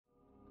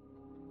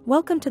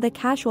Welcome to the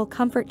Casual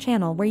Comfort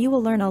channel where you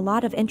will learn a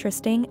lot of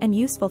interesting and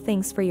useful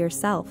things for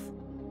yourself.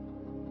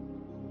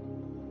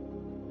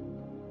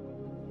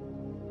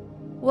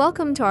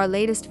 Welcome to our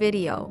latest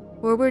video,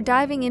 where we're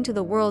diving into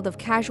the world of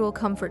casual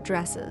comfort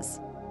dresses.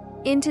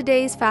 In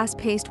today's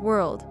fast-paced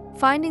world,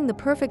 finding the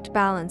perfect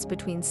balance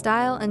between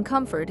style and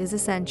comfort is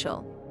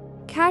essential.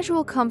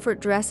 Casual comfort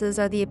dresses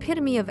are the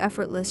epitome of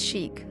effortless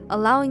chic,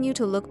 allowing you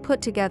to look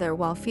put together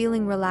while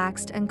feeling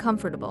relaxed and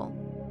comfortable.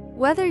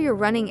 Whether you're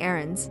running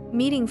errands,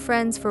 meeting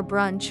friends for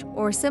brunch,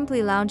 or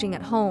simply lounging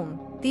at home,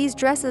 these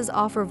dresses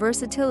offer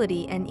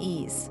versatility and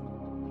ease.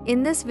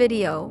 In this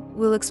video,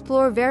 we'll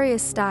explore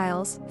various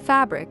styles,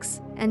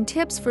 fabrics, and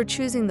tips for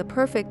choosing the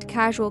perfect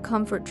casual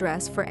comfort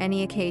dress for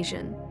any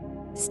occasion.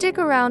 Stick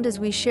around as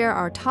we share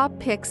our top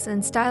picks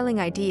and styling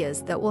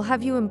ideas that will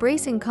have you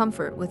embracing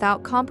comfort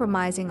without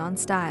compromising on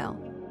style.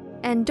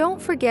 And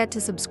don't forget to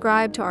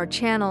subscribe to our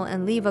channel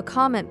and leave a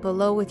comment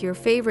below with your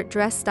favorite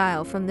dress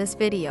style from this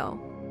video.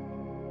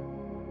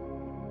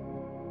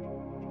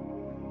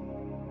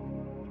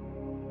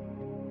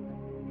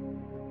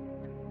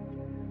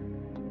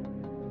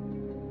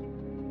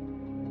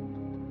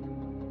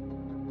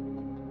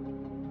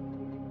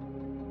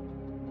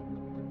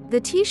 The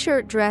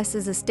t-shirt dress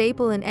is a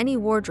staple in any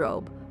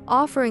wardrobe,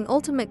 offering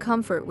ultimate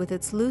comfort with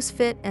its loose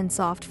fit and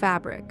soft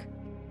fabric.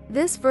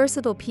 This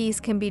versatile piece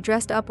can be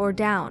dressed up or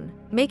down,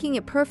 making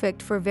it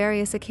perfect for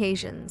various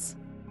occasions.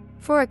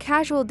 For a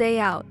casual day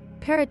out,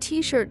 pair a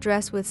t-shirt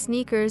dress with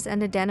sneakers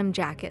and a denim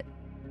jacket.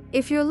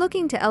 If you're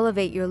looking to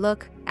elevate your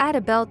look, add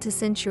a belt to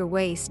cinch your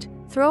waist,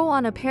 throw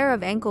on a pair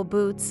of ankle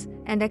boots,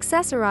 and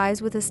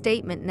accessorize with a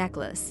statement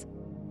necklace.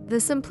 The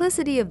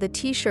simplicity of the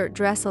t-shirt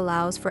dress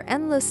allows for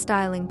endless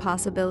styling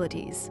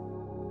possibilities.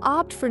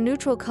 Opt for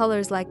neutral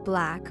colors like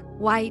black,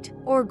 white,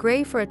 or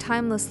gray for a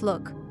timeless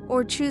look,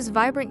 or choose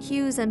vibrant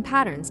hues and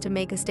patterns to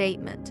make a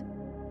statement.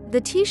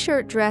 The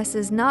t-shirt dress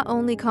is not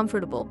only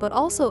comfortable but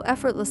also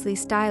effortlessly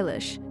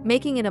stylish,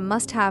 making it a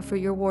must-have for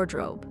your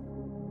wardrobe.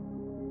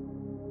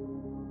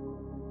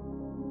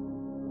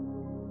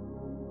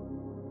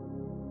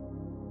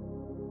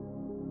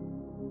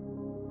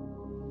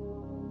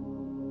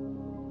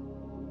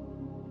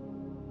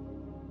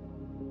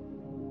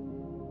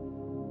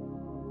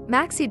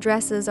 Maxi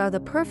dresses are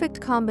the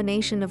perfect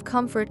combination of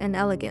comfort and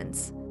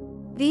elegance.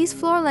 These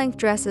floor-length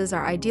dresses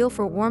are ideal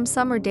for warm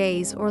summer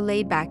days or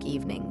laid-back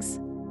evenings.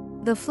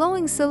 The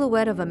flowing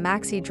silhouette of a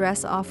maxi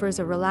dress offers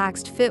a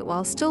relaxed fit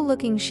while still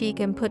looking chic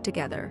and put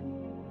together.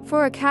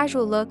 For a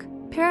casual look,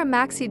 pair a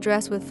maxi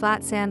dress with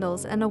flat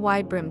sandals and a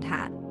wide-brimmed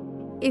hat.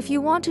 If you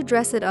want to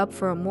dress it up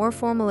for a more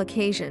formal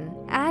occasion,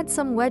 add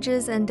some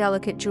wedges and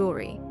delicate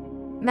jewelry.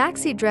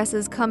 Maxi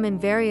dresses come in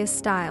various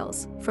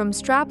styles, from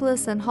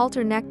strapless and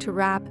halter neck to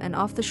wrap and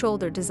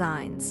off-the-shoulder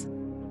designs.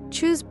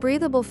 Choose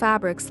breathable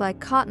fabrics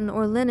like cotton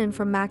or linen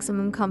for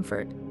maximum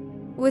comfort.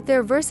 With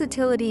their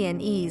versatility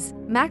and ease,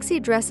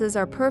 maxi dresses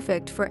are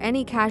perfect for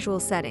any casual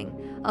setting,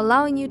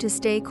 allowing you to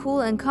stay cool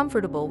and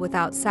comfortable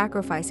without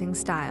sacrificing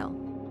style.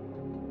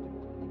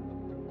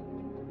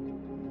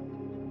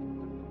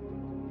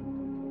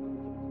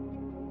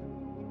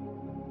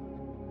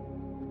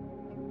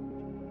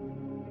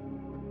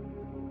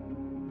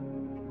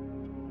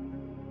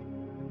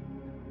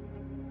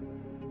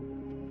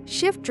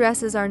 Shift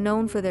dresses are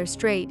known for their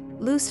straight,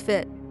 loose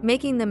fit,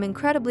 making them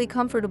incredibly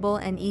comfortable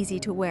and easy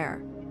to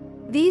wear.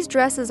 These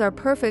dresses are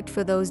perfect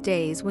for those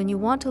days when you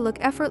want to look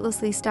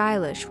effortlessly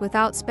stylish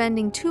without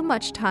spending too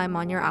much time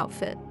on your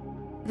outfit.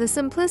 The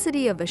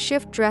simplicity of a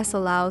shift dress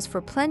allows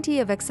for plenty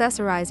of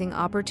accessorizing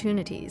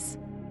opportunities.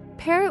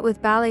 Pair it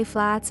with ballet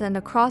flats and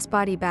a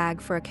crossbody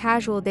bag for a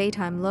casual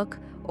daytime look,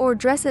 or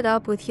dress it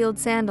up with heeled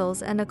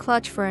sandals and a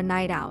clutch for a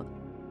night out.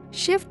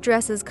 Shift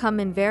dresses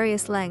come in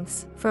various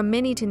lengths, from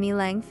mini to knee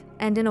length,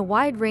 and in a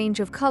wide range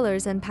of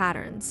colors and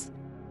patterns.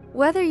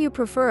 Whether you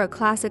prefer a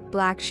classic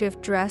black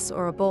shift dress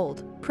or a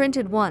bold,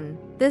 printed one,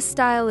 this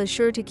style is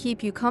sure to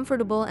keep you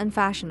comfortable and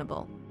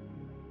fashionable.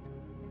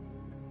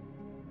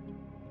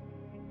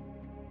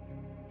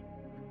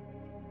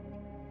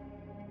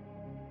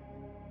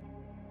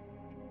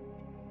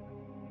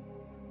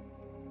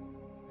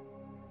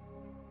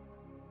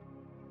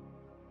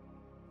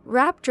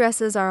 Wrap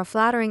dresses are a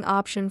flattering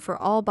option for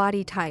all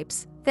body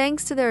types,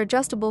 thanks to their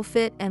adjustable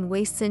fit and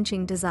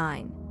waist-cinching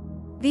design.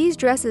 These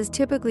dresses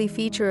typically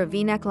feature a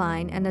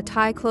V-neckline and a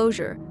tie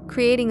closure,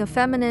 creating a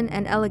feminine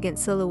and elegant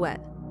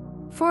silhouette.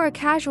 For a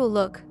casual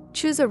look,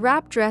 choose a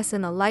wrap dress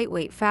in a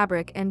lightweight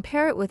fabric and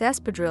pair it with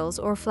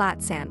espadrilles or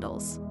flat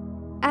sandals.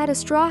 Add a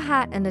straw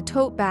hat and a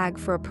tote bag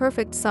for a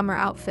perfect summer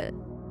outfit.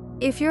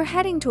 If you're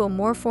heading to a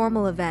more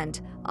formal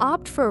event,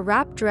 opt for a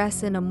wrap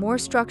dress in a more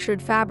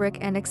structured fabric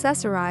and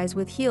accessorize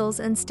with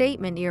heels and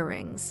statement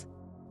earrings.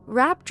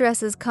 Wrap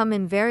dresses come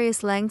in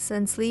various lengths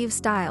and sleeve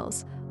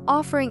styles,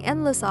 offering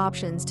endless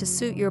options to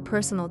suit your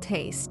personal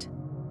taste.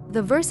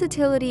 The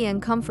versatility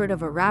and comfort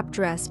of a wrap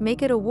dress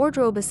make it a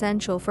wardrobe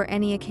essential for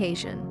any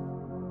occasion.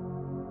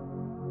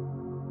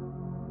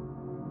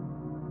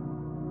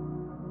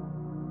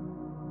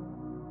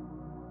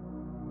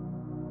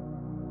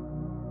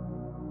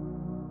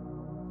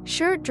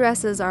 Shirt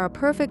dresses are a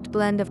perfect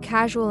blend of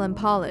casual and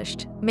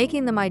polished,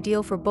 making them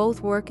ideal for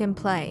both work and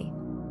play.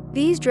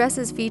 These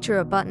dresses feature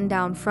a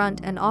button-down front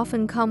and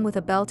often come with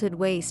a belted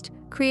waist,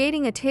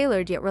 creating a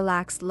tailored yet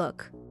relaxed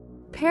look.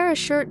 Pair a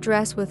shirt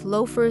dress with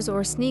loafers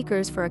or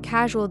sneakers for a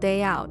casual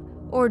day out,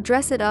 or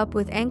dress it up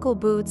with ankle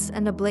boots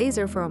and a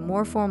blazer for a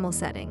more formal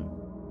setting.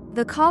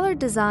 The collared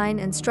design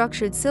and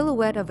structured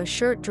silhouette of a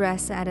shirt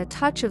dress add a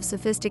touch of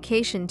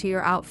sophistication to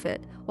your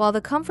outfit, while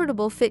the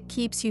comfortable fit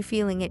keeps you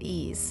feeling at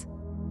ease.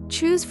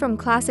 Choose from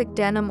classic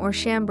denim or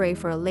chambray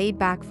for a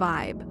laid-back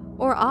vibe,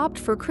 or opt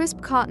for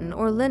crisp cotton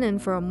or linen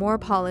for a more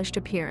polished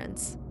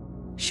appearance.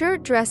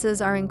 Shirt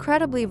dresses are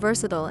incredibly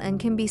versatile and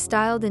can be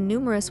styled in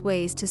numerous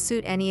ways to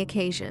suit any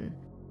occasion.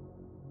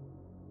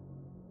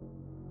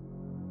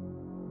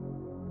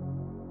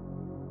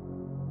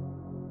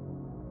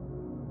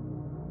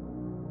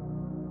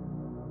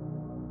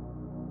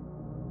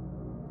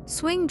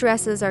 Swing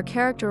dresses are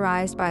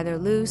characterized by their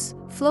loose,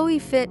 flowy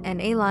fit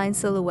and A-line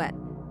silhouette,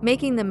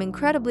 making them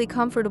incredibly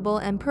comfortable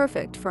and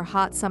perfect for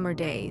hot summer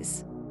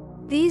days.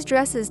 These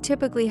dresses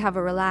typically have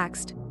a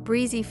relaxed,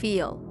 breezy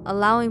feel,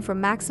 allowing for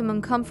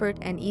maximum comfort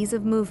and ease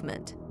of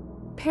movement.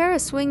 Pair a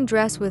swing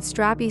dress with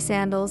strappy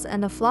sandals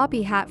and a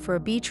floppy hat for a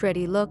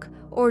beach-ready look,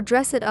 or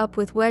dress it up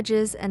with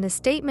wedges and a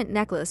statement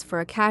necklace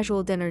for a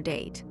casual dinner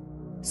date.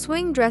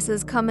 Swing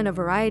dresses come in a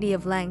variety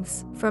of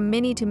lengths, from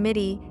mini to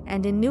midi,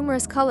 and in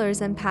numerous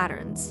colors and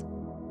patterns.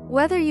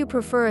 Whether you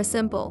prefer a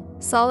simple,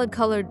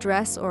 solid-colored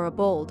dress or a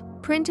bold,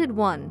 printed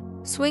one,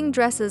 swing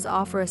dresses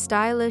offer a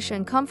stylish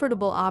and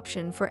comfortable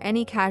option for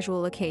any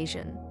casual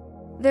occasion.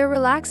 Their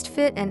relaxed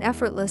fit and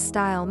effortless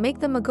style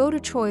make them a go-to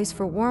choice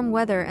for warm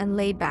weather and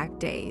laid-back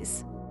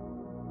days.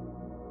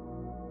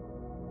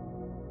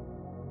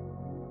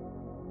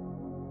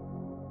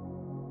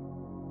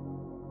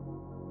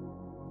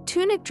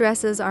 Tunic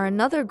dresses are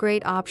another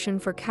great option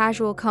for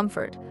casual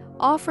comfort,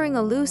 offering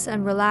a loose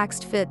and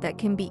relaxed fit that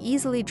can be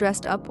easily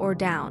dressed up or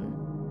down.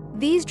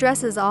 These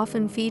dresses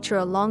often feature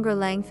a longer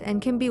length and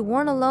can be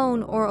worn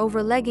alone or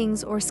over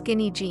leggings or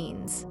skinny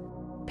jeans.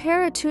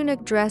 Pair a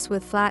tunic dress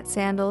with flat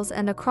sandals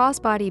and a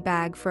crossbody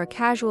bag for a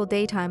casual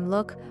daytime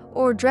look,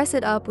 or dress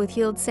it up with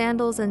heeled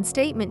sandals and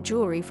statement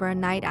jewelry for a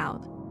night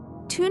out.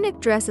 Tunic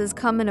dresses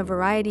come in a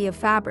variety of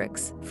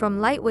fabrics, from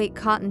lightweight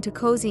cotton to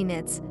cozy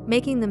knits,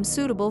 making them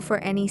suitable for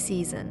any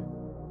season.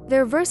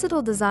 Their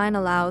versatile design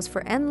allows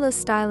for endless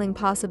styling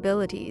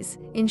possibilities,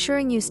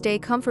 ensuring you stay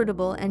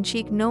comfortable and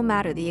chic no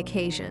matter the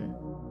occasion.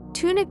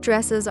 Tunic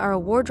dresses are a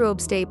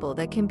wardrobe staple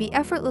that can be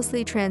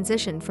effortlessly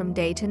transitioned from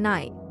day to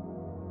night.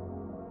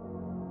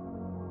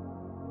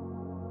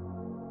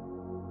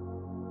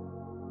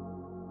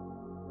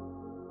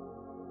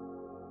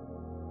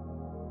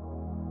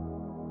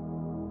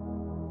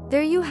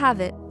 There you have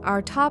it,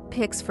 our top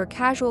picks for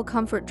casual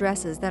comfort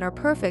dresses that are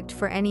perfect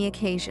for any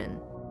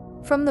occasion.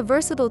 From the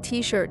versatile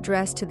t-shirt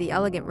dress to the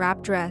elegant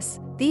wrap dress,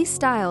 these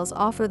styles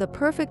offer the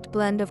perfect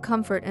blend of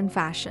comfort and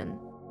fashion.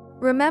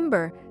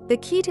 Remember, the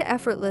key to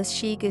effortless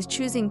chic is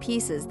choosing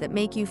pieces that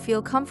make you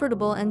feel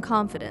comfortable and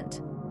confident.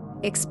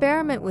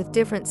 Experiment with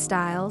different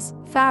styles,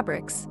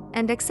 fabrics,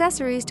 and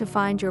accessories to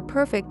find your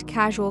perfect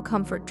casual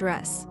comfort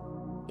dress.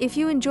 If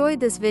you enjoyed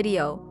this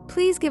video,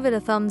 please give it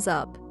a thumbs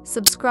up,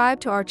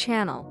 subscribe to our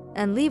channel,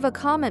 and leave a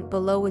comment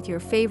below with your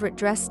favorite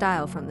dress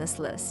style from this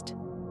list.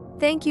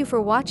 Thank you for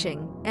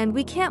watching, and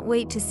we can't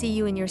wait to see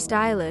you in your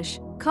stylish,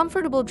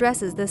 comfortable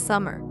dresses this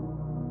summer.